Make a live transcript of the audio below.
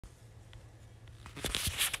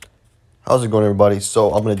How's it going, everybody?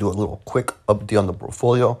 So I'm gonna do a little quick update on the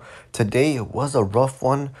portfolio. Today was a rough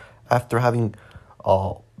one after having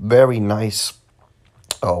a very nice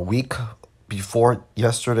week. Before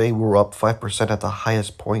yesterday, we were up 5% at the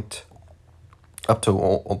highest point, up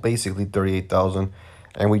to basically 38,000,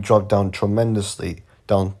 and we dropped down tremendously,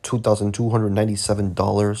 down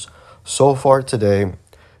 $2,297. So far today,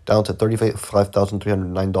 down to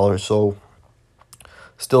 $35,309. So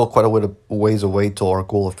still quite a ways away to our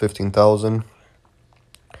goal of 15,000.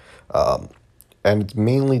 And it's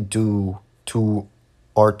mainly due to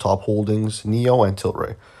our top holdings, Neo and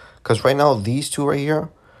Tilray. Because right now, these two right here,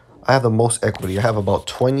 I have the most equity. I have about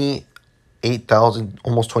 28,000,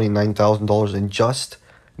 almost $29,000 in just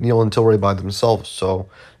Neo and Tilray by themselves. So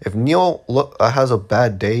if Neo has a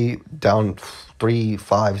bad day, down 3,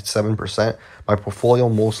 5, 7%, my portfolio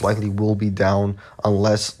most likely will be down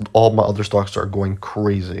unless all my other stocks are going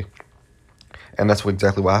crazy. And that's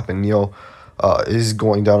exactly what happened. Neo is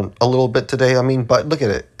going down a little bit today. I mean, but look at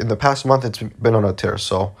it. In the past month, it's been on a tear.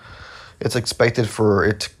 So it's expected for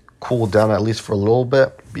it to cool down at least for a little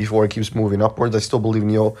bit before it keeps moving upwards. I still believe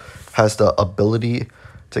Neo has the ability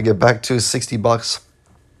to get back to $60.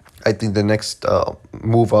 I think the next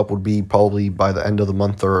move up would be probably by the end of the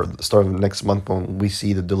month or the start of the next month when we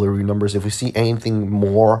see the delivery numbers. If we see anything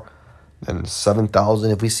more than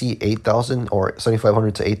 7,000, if we see 8,000 or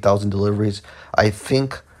 7,500 to 8,000 deliveries, I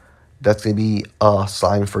think that's going to be a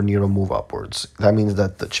sign for Neo to move upwards. That means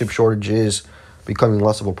that the chip shortage is becoming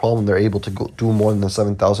less of a problem. They're able to do more than the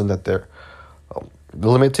 7,000 that they're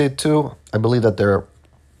limited to. I believe that their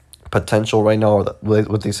potential right now, or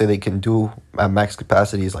what they say they can do at max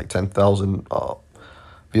capacity, is like 10,000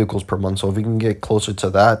 vehicles per month. So if we can get closer to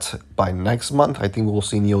that by next month, I think we'll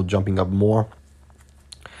see Neo jumping up more.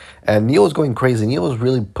 And Neo is going crazy. Neo is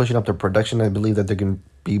really pushing up their production. I believe that they can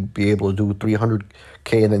be able to do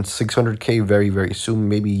 300K and then 600K very, very soon,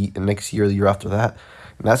 maybe next year, the year after that.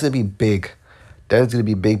 And that's going to be big. That is going to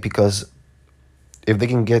be big because if they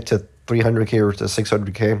can get to 300K or to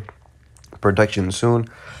 600K production soon,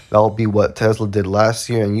 that'll be what Tesla did last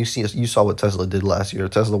year. And you saw what Tesla did last year.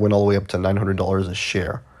 Tesla went all the way up to $900 a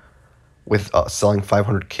share with selling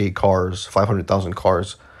 500,000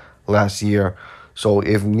 cars last year. So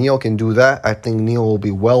if Neo can do that, I think Neo will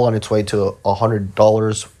be well on its way to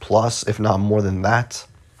 $100 plus, if not more than that,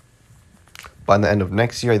 by the end of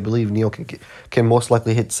next year. I believe Neo can most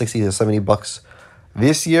likely hit 60 to 70 bucks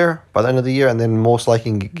this year by the end of the year, and then most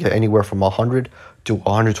likely can get anywhere from $100 to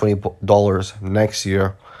 $120 next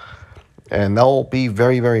year, and that will be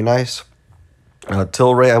very, very nice.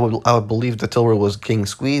 Tilray, I would believe that Tilray was king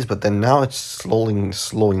squeeze, but then now it's slowing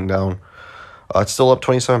down. It's still up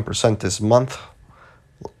 27% this month.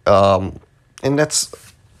 And that's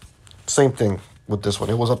same thing with this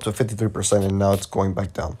one. It was up to 53% and now it's going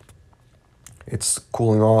back down. It's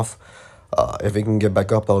cooling off. If it can get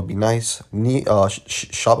back up, that would be nice.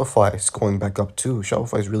 Shopify is going back up too.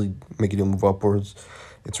 Shopify is really making it move upwards.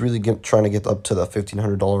 It's really trying to get up to the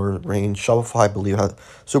 $1,500 range. Shopify, I believe, has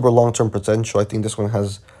super long-term potential. I think this one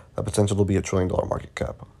has the potential to be $1 trillion market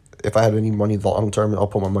cap. If I had any money long-term, I'll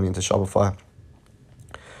put my money into Shopify.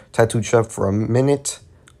 Tattooed Chef for a minute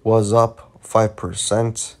was up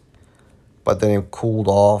 5%, but then it cooled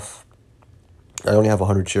off. I only have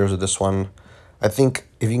 100 shares of this one. I think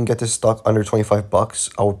if you can get this stock under 25 bucks,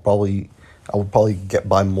 I would probably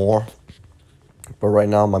buy more. But right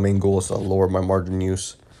now, my main goal is to lower my margin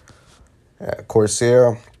use.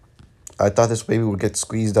 Corsair, I thought this baby would get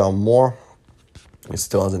squeezed down more. It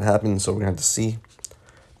still hasn't happened, so we're gonna have to see.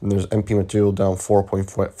 And there's MP Material down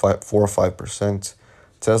 4.45%.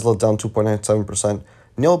 Tesla down 2.97%.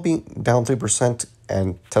 Neo being down 3%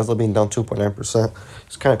 and Tesla being down 2.9%.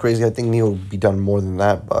 It's kind of crazy. I think Neo will be down more than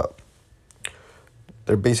that, but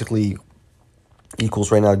they're basically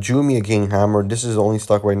equals right now. Jumia getting hammered. This is the only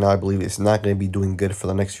stock right now I believe it's not going to be doing good for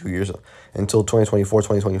the next few years until 2024,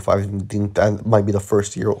 2025. I think that might be the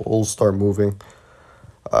first year it'll start moving.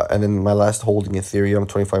 And then my last holding, Ethereum,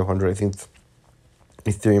 2,500. I think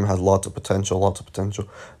Ethereum has lots of potential.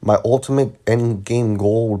 My ultimate end game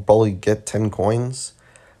goal would probably get 10 coins,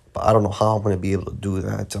 but I don't know how I'm going to be able to do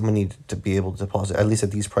that. I'm going to need to be able to deposit, at least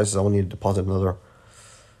at these prices, I will need to deposit another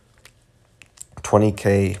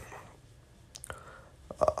 20K.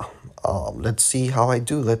 Let's see how I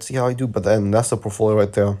do. But then that's the portfolio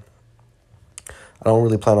right there. I don't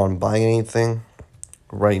really plan on buying anything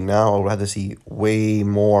right now. I would have to see way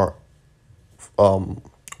more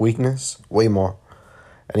weakness, way more.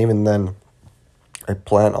 And even then, I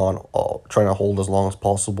plan on trying to hold as long as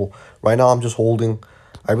possible. Right now, I'm just holding.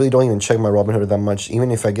 I really don't even check my Robinhood that much.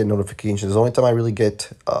 Even if I get notifications, the only time I really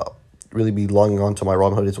get really be logging on to my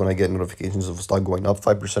Robinhood is when I get notifications of stock going up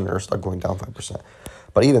 5% or stock going down 5%.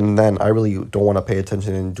 But even then, I really don't want to pay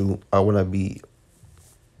attention and I want to be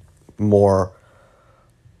more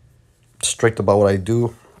strict about what I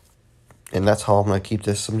do. And that's how I'm going to keep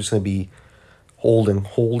this. I'm just going to be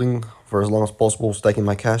holding for as long as possible, stacking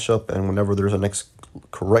my cash up. And whenever there's a next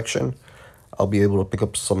correction, I'll be able to pick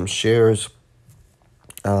up some shares.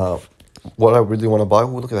 What I really want to buy,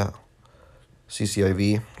 ooh, look at that.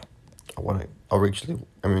 CCIV.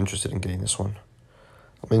 I'm interested in getting this one.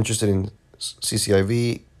 I'm interested in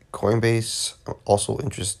CCIV, Coinbase. I'm also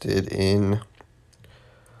interested in,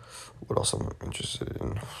 what else am I interested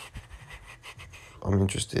in? I'm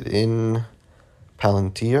interested in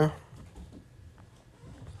Palantir.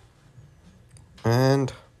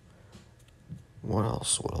 And what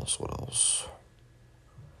else?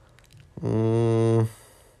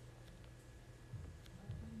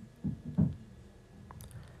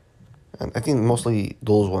 And I think mostly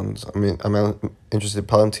those ones. I mean, I'm interested in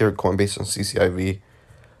Palantir, Coinbase, and CCIV.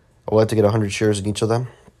 I would like to get 100 shares in each of them.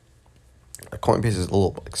 Coinbase is a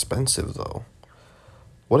little expensive, though.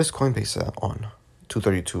 What is Coinbase at on?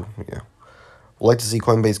 232, yeah. Would like to see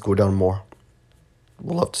Coinbase go down more.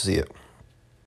 We'll love to see it.